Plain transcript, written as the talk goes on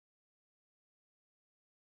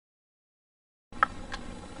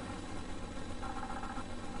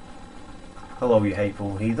Hello you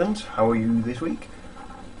hateful heathens, how are you this week?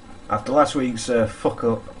 After last week's fuck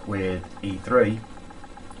up with E3,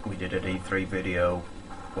 we did an E3 video.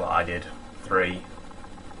 Well, I did 3,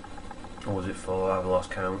 or was it 4? I've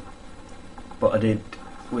lost count. But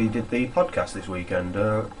we did the podcast this weekend,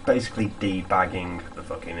 basically debagging the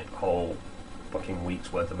whole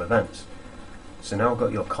week's worth of events. So now I've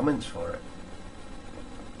got your comments for it.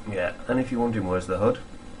 Yeah, and if you're wondering where's the hood,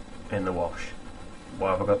 in the wash.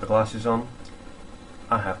 Why have I got the glasses on?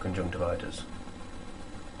 I have conjunctivitis.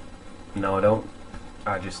 No, I don't.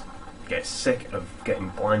 I just get sick of getting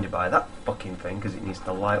blinded by that fucking thing because it needs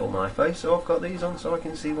to light up my face, so I've got these on so I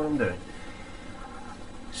can see what I'm doing.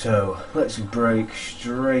 So, let's break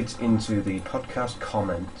straight into the podcast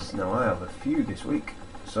comments. Now, I have a few this week.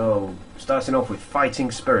 So, starting off with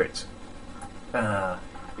Fighting Spirit.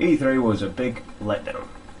 E3 was a big letdown.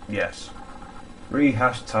 Yes.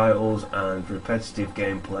 Rehashed titles and repetitive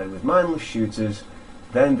gameplay with mindless shooters.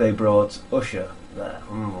 Then they brought Usher there.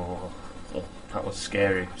 That was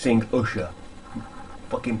scary. Seeing Usher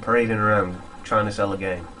fucking parading around trying to sell a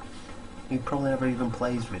game. He probably never even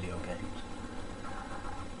plays video games.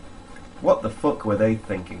 What the fuck were they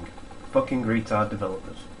thinking? Fucking retard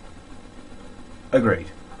developers. Agreed.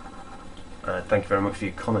 Thank you very much for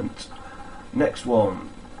your comment. Next one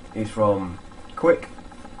is from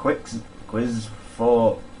Quiz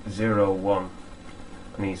 401,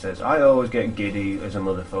 and he says, I always get giddy as a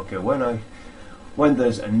motherfucker when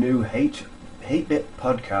there's a new HBP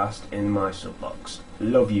podcast in my subbox.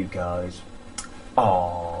 Love you guys.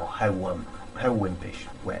 Oh, how wimpish,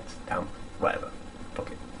 wet, damp, whatever.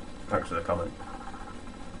 Fuck it. Thanks for the comment.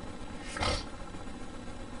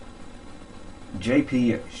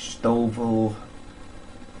 JP Stovall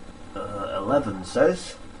 11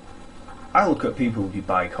 says, I look at people who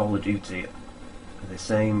buy Call of Duty the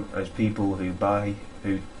same as people who buy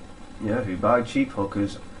cheap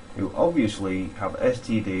hookers who obviously have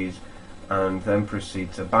STDs and then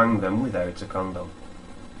proceed to bang them without a condom.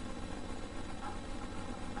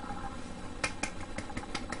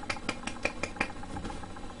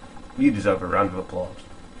 You deserve a round of applause.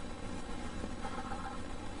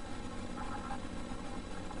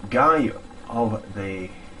 Guy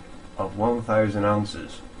of 1,000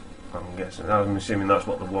 ounces. I'm assuming that's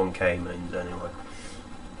what the 1K means anyway.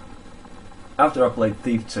 After I played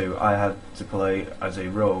Thief 2, I had to play as a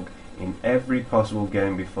rogue in every possible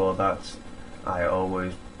game before that. I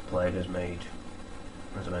always played as a mage.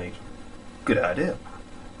 Good idea.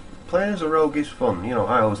 Playing as a rogue is fun. You know,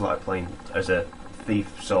 I always like playing as a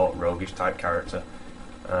thief sort roguish type character.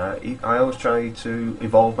 I always try to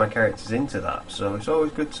evolve my characters into that, so it's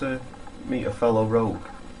always good to meet a fellow rogue.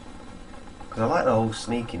 Because I like the whole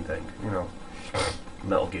sneaking thing, you know.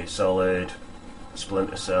 Metal Gear Solid,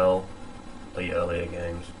 Splinter Cell, the earlier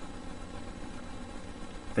games.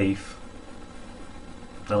 Thief.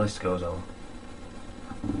 The list goes on.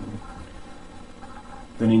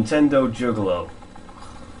 The Nintendo Juggalo.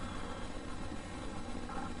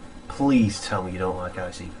 Please tell me you don't like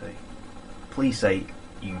ICP. Please say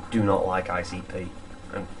you do not like ICP.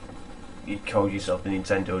 And you called yourself the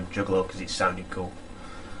Nintendo Juggalo because it sounded cool.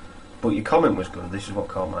 But your comment was good. This is what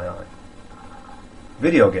caught my eye.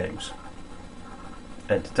 Video games.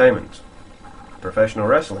 Entertainment. Professional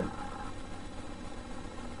wrestling.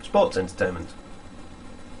 Sports entertainment.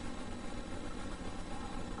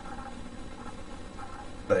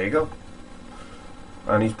 There you go.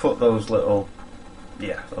 And he's put those little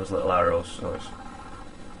arrows, so it's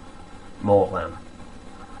more than.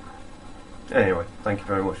 Anyway, thank you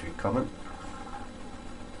very much for your comment.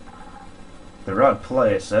 The Rad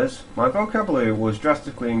Player says, my vocabulary was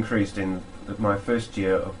drastically increased in my first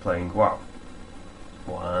year of playing WoW.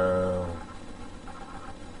 Wow.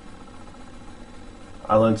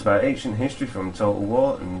 I learnt about ancient history from Total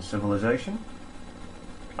War and Civilization.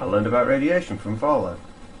 I learned about radiation from Fallout.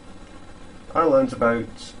 I learnt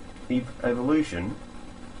about evolution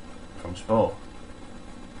from Spore.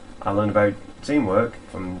 I learned about teamwork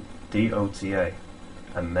from DOTA,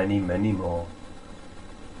 and many, many more.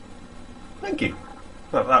 Thank you.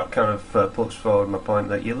 That kind of puts forward my point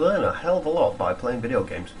that you learn a hell of a lot by playing video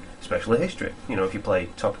games, especially history. You know, if you play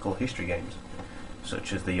topical history games,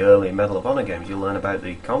 such as the early Medal of Honor games, you learn about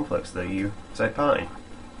the conflicts that you take part in.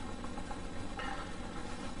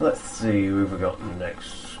 Let's see who we've got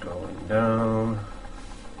next. Scrolling down.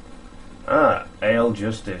 Ale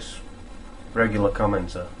Justice, regular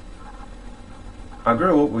commenter. I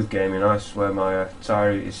grew up with gaming. I swear my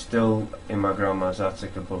Atari is still in my grandma's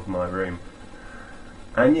attic above my room.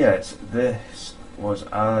 And yet, this was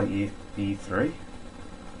our E3?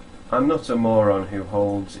 I'm not a moron who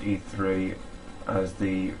holds E3 as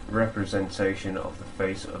the representation of the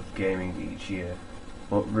face of gaming each year.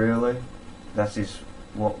 But really, that is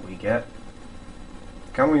what we get.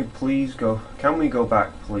 Can we go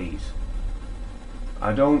back, please?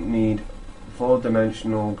 I don't need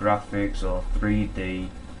 4-dimensional graphics or 3D.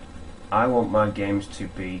 I want my games to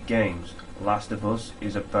be games. Last of Us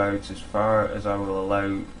is about as far as I will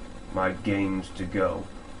allow my games to go.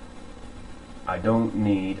 I don't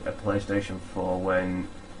need a PlayStation 4 when,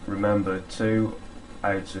 remember, 2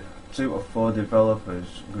 or 4 developer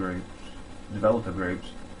groups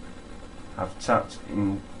have tapped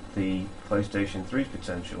in the PlayStation 3's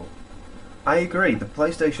potential. I agree, the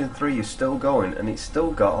PlayStation 3 is still going, and it's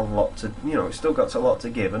still got a lot to, it's still got a lot to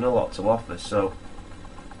give and a lot to offer, so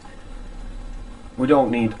we don't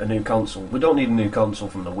need a new console. We don't need a new console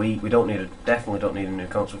from the Wii. Definitely don't need a new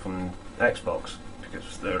console from Xbox,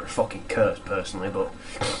 because they're a fucking curse, personally, but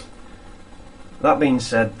that being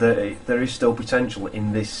said, there is still potential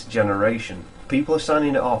in this generation. People are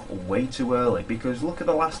signing it off way too early, because look at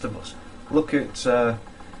The Last of Us. Look at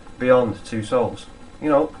Beyond Two Souls.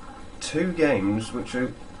 2 games which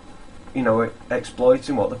are,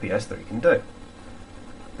 exploiting what the PS3 can do.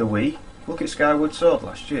 The Wii, look at Skyward Sword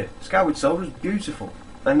last year. Skyward Sword was beautiful,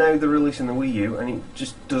 and now they're releasing the Wii U, and it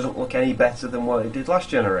just doesn't look any better than what it did last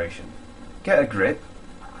generation. Get a grip.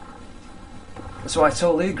 So I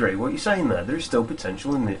totally agree what you're saying there. There is still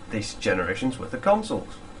potential in this generation's worth of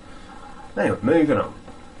consoles. Anyway, moving on.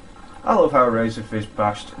 I love how Razorfist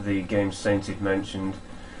bashed the games Sainted mentioned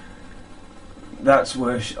that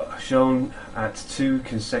were shown at 2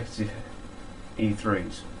 consecutive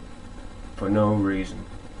E3s for no reason.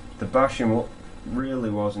 The bashing really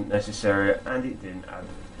wasn't necessary, and it didn't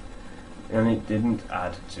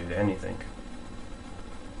add to anything.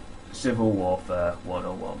 Civil Warfare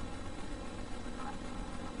 101.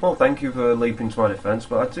 Well, thank you for leaping to my defence,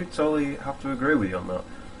 but I do totally have to agree with you on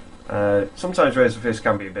that. Sometimes Razorfist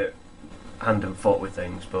can be a bit hand and foot with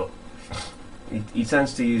things, but he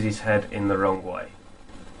tends to use his head in the wrong way.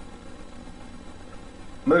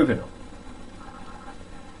 Moving on.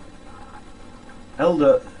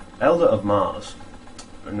 Elder of Mars,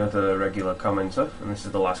 another regular commenter, and this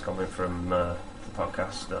is the last comment from the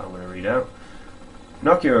podcast that I'm going to read out.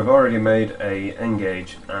 Nokia have already made a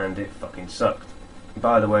N-Gage and it fucking sucked.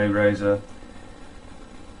 By the way, Razor,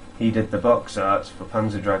 he did the box art for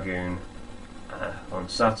Panzer Dragoon on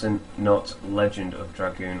Saturn, not Legend of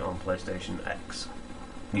Dragoon on PlayStation X.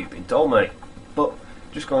 You've been told, mate. But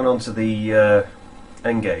just going on to the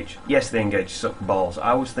N-Gage. Yes, the N-Gage sucked balls.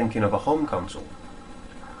 I was thinking of a home console.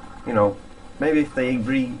 Maybe if they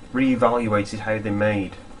re-evaluated how they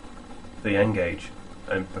made the N-Gage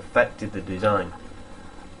and perfected the design.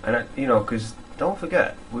 And because don't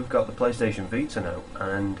forget, we've got the PlayStation Vita now,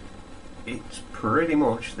 and it's pretty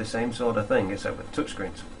much the same sort of thing, except with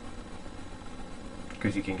touchscreens.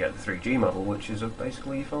 Because you can get the 3G model, which is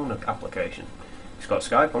basically your phone application. It's got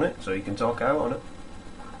Skype on it, so you can talk out on it.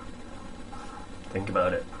 Think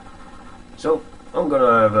about it. So, I'm going to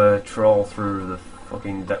have a trawl through the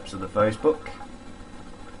fucking depths of the Facebook.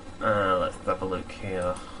 Let's have a look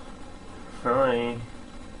here. Hi.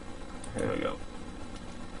 Here we go.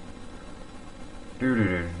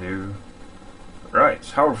 Right,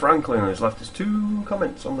 Howard Franklin has left us 2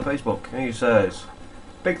 comments on the Facebook. He says,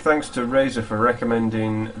 big thanks to Razor for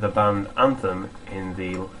recommending the band Anthem in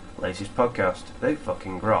the latest podcast. They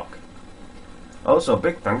fucking rock. Also,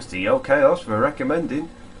 big thanks to Yo Chaos for recommending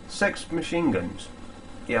Sex Machine Guns.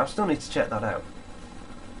 Yeah, I still need to check that out.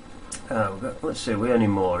 Let's see, we any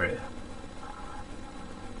more here?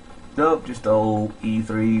 Nope, just old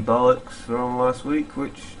E3 bollocks from last week,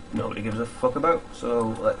 which nobody gives a fuck about.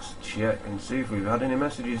 So let's check and see if we've had any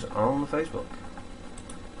messages on the Facebook.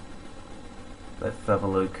 Let's have a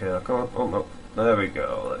look here. Come on, oh no, there we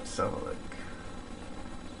go. Let's have a look.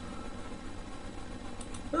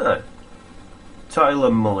 Ah,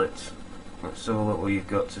 Tyler Mullet. Let's have a look what you've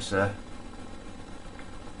got to say.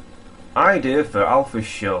 Idea for Alpha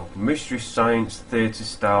Show, Mystery Science Theatre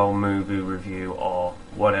style movie review, or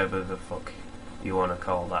whatever the fuck you want to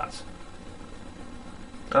call that.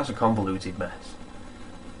 That's a convoluted mess.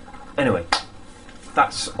 Anyway,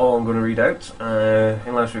 that's all I'm going to read out,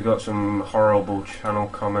 unless we've got some horrible channel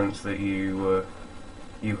comments that you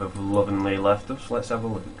have lovingly left us. Let's have a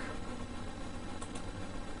look.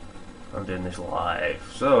 I'm doing this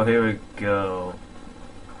live, so here we go.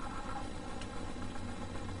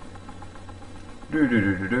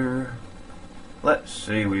 Let's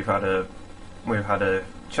see, we've had a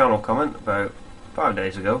channel comment about 5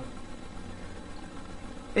 days ago.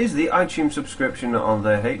 Is the iTunes subscription on the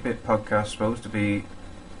 8-Bit podcast supposed to be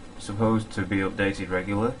updated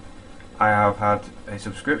regularly? I have had a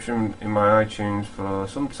subscription in my iTunes for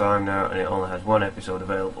some time now, and it only has one episode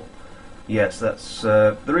available. Yes, that's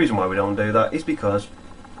the reason why we don't do that is because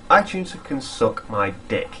iTunes can suck my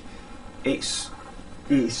dick. It's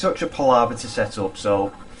such a palaver to set up,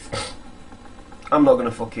 so I'm not going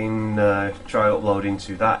to fucking try uploading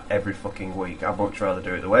to that every fucking week. I'd much rather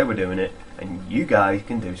do it the way we're doing it, and you guys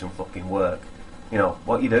can do some fucking work. You know,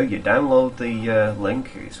 what you do, you download the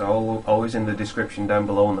link, it's always in the description down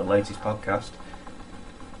below on the latest podcast.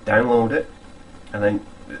 Download it, and then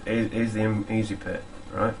here's the easy bit,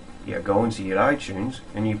 right? You go into your iTunes,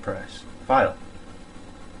 and you press File,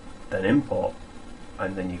 then Import,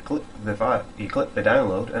 and then you click the file, you click the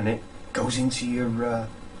download, and it goes into your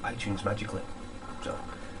iTunes magically. So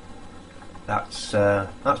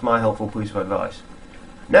that's my helpful piece of advice.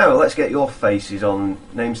 Now let's get your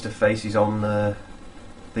names to faces on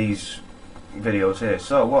these videos here.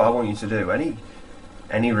 So what I want you to do,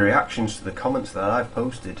 any reactions to the comments that I've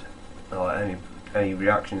posted, or any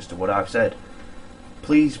reactions to what I've said,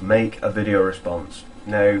 please make a video response.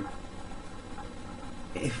 Now,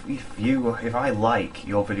 if I like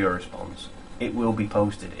your video response, it will be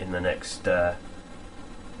posted in the next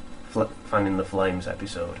Fanning the Flames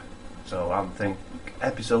episode. So I think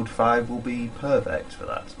episode 5 will be perfect for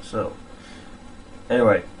that. So,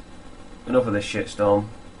 anyway, enough of this shitstorm.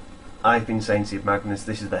 I've been Sainty of Magnus,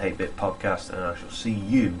 this is the HBP podcast, and I shall see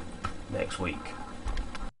you next week.